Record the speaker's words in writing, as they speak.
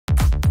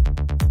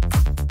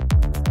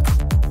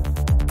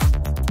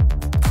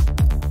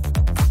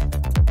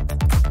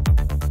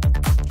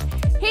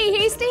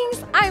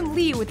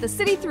Lee with the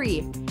City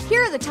 3.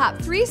 Here are the top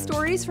 3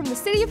 stories from the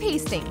city of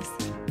Hastings.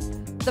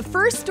 The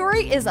first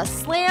story is a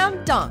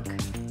slam dunk.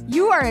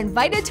 You are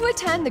invited to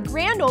attend the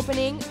grand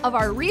opening of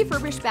our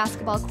refurbished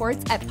basketball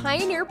courts at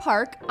Pioneer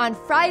Park on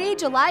Friday,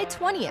 July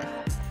 20th.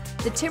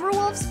 The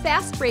Timberwolves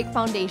Fast Break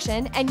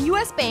Foundation and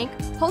US Bank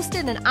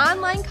hosted an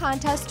online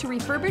contest to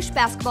refurbish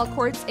basketball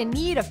courts in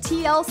need of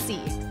TLC.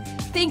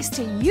 Thanks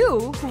to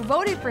you who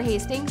voted for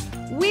Hastings,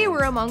 we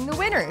were among the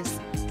winners.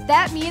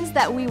 That means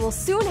that we will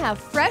soon have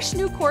fresh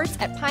new courts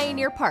at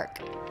Pioneer Park.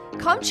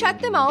 Come check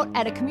them out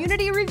at a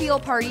community reveal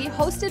party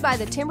hosted by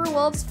the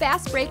Timberwolves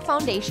Fast Break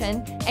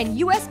Foundation and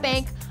US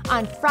Bank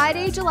on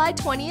Friday, July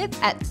 20th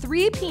at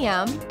 3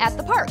 p.m. at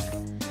the park.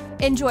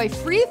 Enjoy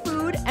free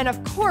food and,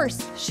 of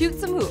course, shoot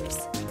some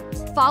hoops.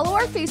 Follow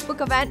our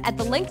Facebook event at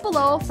the link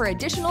below for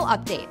additional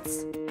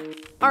updates.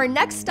 Our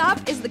next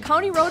stop is the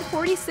County Road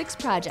 46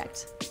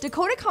 project.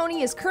 Dakota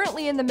County is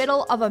currently in the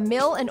middle of a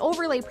mill and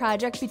overlay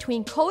project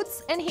between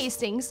Coates and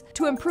Hastings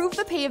to improve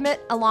the pavement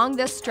along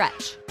this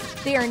stretch.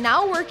 They are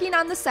now working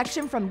on the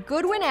section from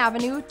Goodwin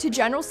Avenue to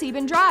General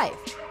Sieben Drive.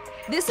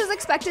 This is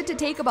expected to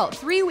take about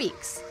 3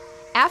 weeks.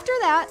 After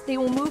that, they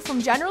will move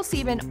from General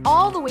Sieben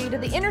all the way to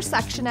the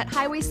intersection at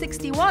Highway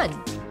 61.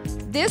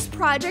 This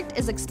project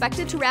is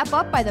expected to wrap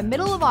up by the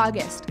middle of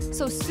August,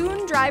 so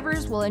soon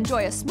drivers will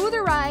enjoy a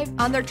smoother ride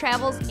on their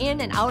travels in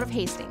and out of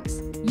Hastings.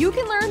 You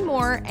can learn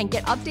more and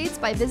get updates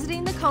by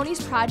visiting the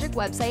county's project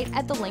website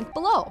at the link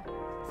below.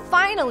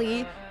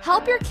 Finally,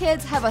 help your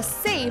kids have a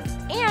safe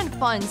and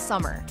fun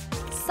summer.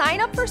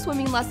 Sign up for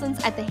swimming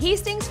lessons at the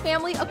Hastings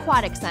Family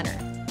Aquatic Center.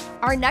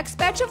 Our next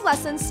batch of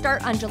lessons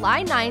start on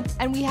July 9th,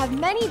 and we have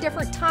many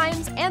different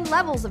times and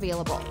levels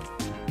available.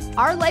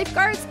 Our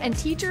lifeguards and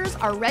teachers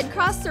are Red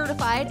Cross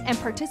certified and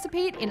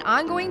participate in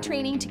ongoing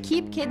training to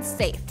keep kids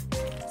safe.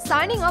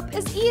 Signing up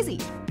is easy.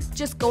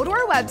 Just go to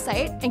our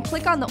website and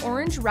click on the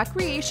orange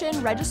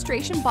Recreation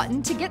Registration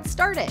button to get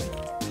started.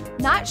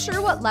 Not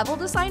sure what level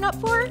to sign up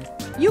for?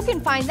 You can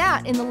find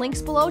that in the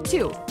links below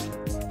too.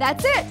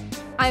 That's it!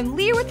 I'm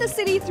Lee with the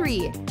City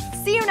 3.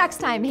 See you next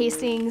time,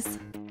 Hastings.